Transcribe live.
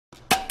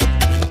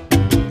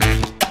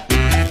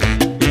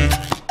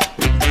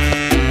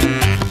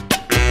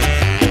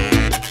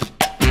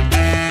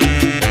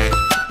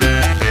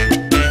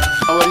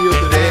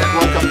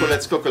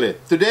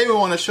chocolate. Today we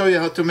want to show you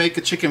how to make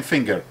a chicken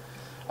finger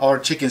or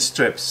chicken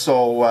strips.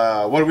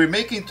 So what we're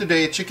making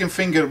today, chicken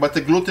finger, but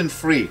a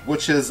gluten-free,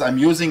 which is I'm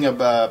using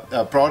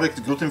a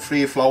product,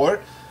 gluten-free flour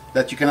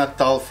that you cannot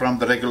tell from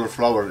the regular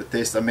flour. It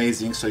tastes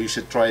amazing, so you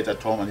should try it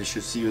at home and you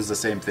should use the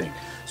same thing.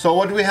 So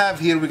what we have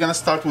here, we're gonna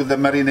start with the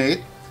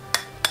marinade,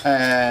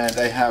 and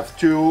I have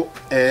 2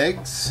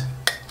 eggs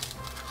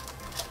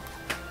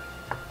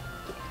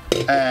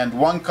and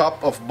 1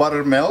 cup of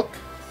buttermilk.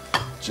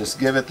 Just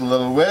give it a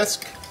little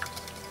whisk.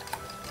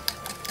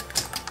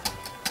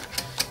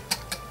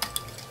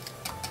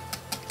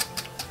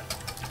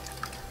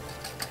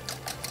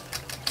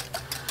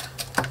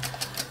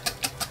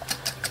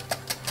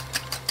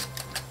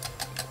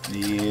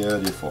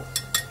 Beautiful.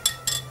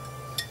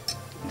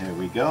 Here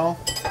we go.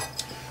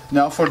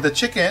 Now for the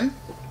chicken,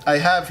 I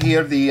have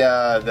here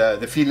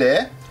the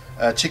filet,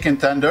 chicken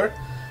tender,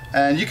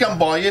 and you can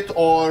buy it,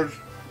 or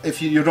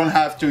if you don't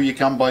have to, you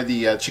can buy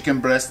the chicken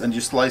breast and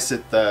you slice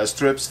it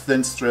strips,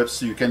 thin strips,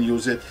 so you can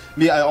use it.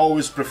 Me, I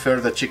always prefer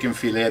the chicken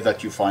filet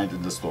that you find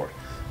in the store.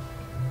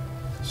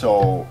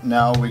 So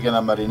now we're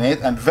gonna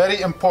marinate, and very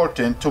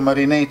important to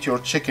marinate your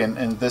chicken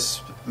in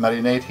this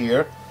marinade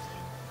here.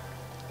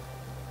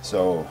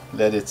 So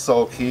let it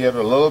soak here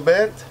a little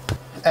bit.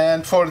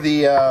 And for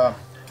the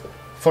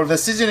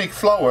seasoning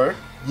flour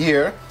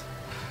here,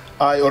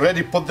 I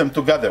already put them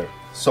together.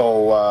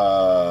 So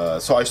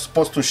I'm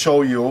supposed to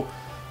show you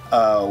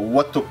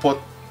what to put.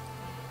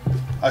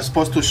 I'm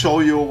supposed to show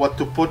you what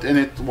to put in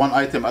it, one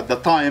item at the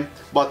time.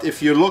 But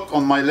if you look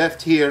on my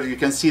left here, you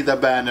can see the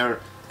banner.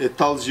 It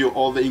tells you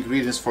all the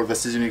ingredients for the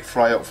seasoning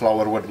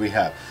flour what we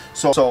have.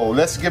 So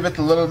let's give it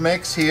a little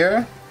mix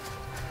here.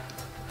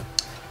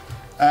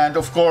 And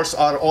of course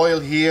our oil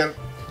here,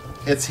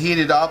 it's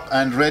heated up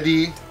and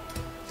ready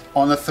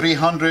on a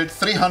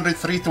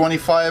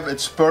 325.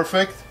 It's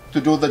perfect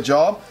to do the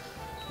job.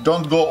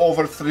 Don't go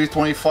over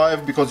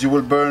 325 because you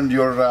will burn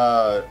your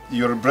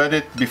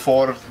breaded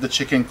before the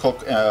chicken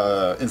cook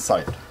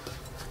inside.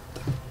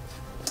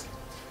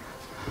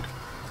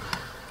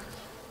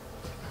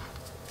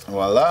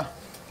 Voila,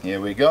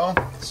 here we go.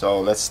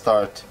 So let's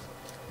start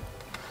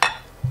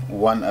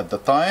one at a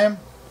time.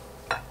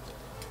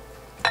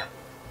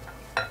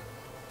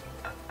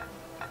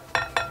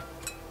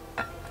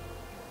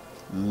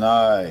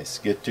 Nice,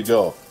 good to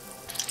go.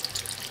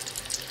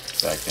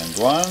 Second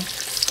one.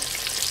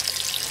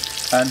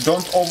 And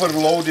don't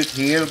overload it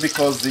here,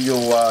 because you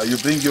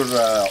bring your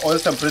oil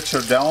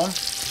temperature down,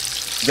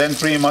 then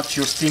pretty much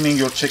you're steaming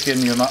your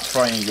chicken, you're not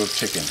frying your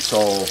chicken.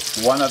 So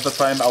one at a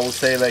time, I would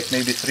say like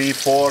maybe 3,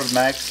 4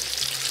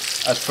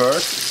 max at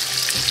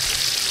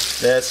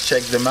first. Let's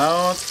check them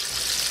out.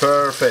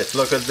 Perfect,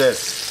 look at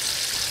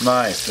this.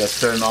 Nice, let's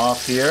turn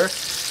off here.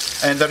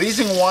 And the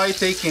reason why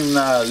taking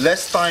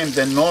less time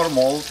than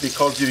normal,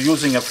 because you're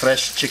using a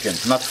fresh chicken,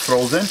 not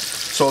frozen.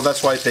 So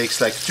that's why it takes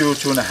like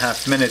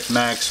 2.5 minutes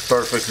max.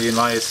 Perfectly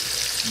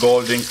nice,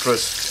 golden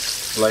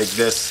crisp like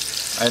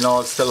this. I know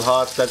it's still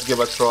hot, let's give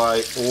it a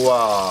try.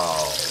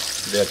 Wow,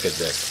 look at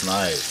this,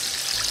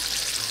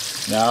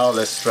 nice. Now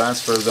let's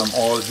transfer them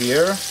all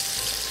here.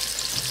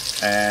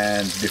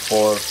 And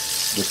before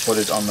we put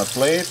it on the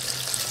plate,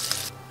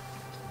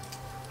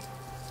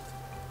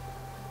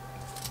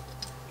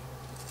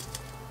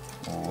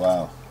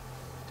 wow,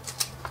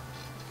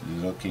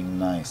 looking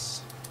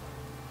nice.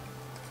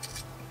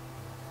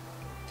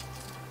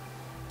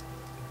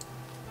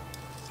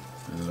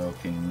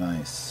 Looking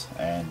nice.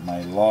 And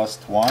my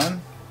last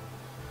one,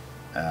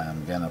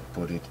 I'm gonna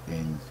put it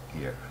in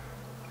here.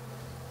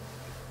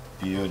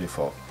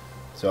 Beautiful.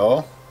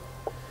 So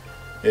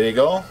here you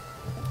go.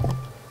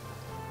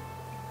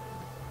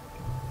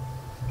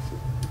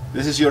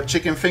 This is your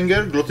chicken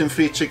finger,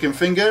 gluten-free chicken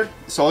finger.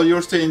 It's all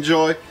yours to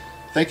enjoy.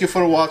 Thank you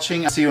for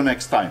watching. See you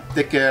next time.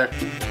 Take care.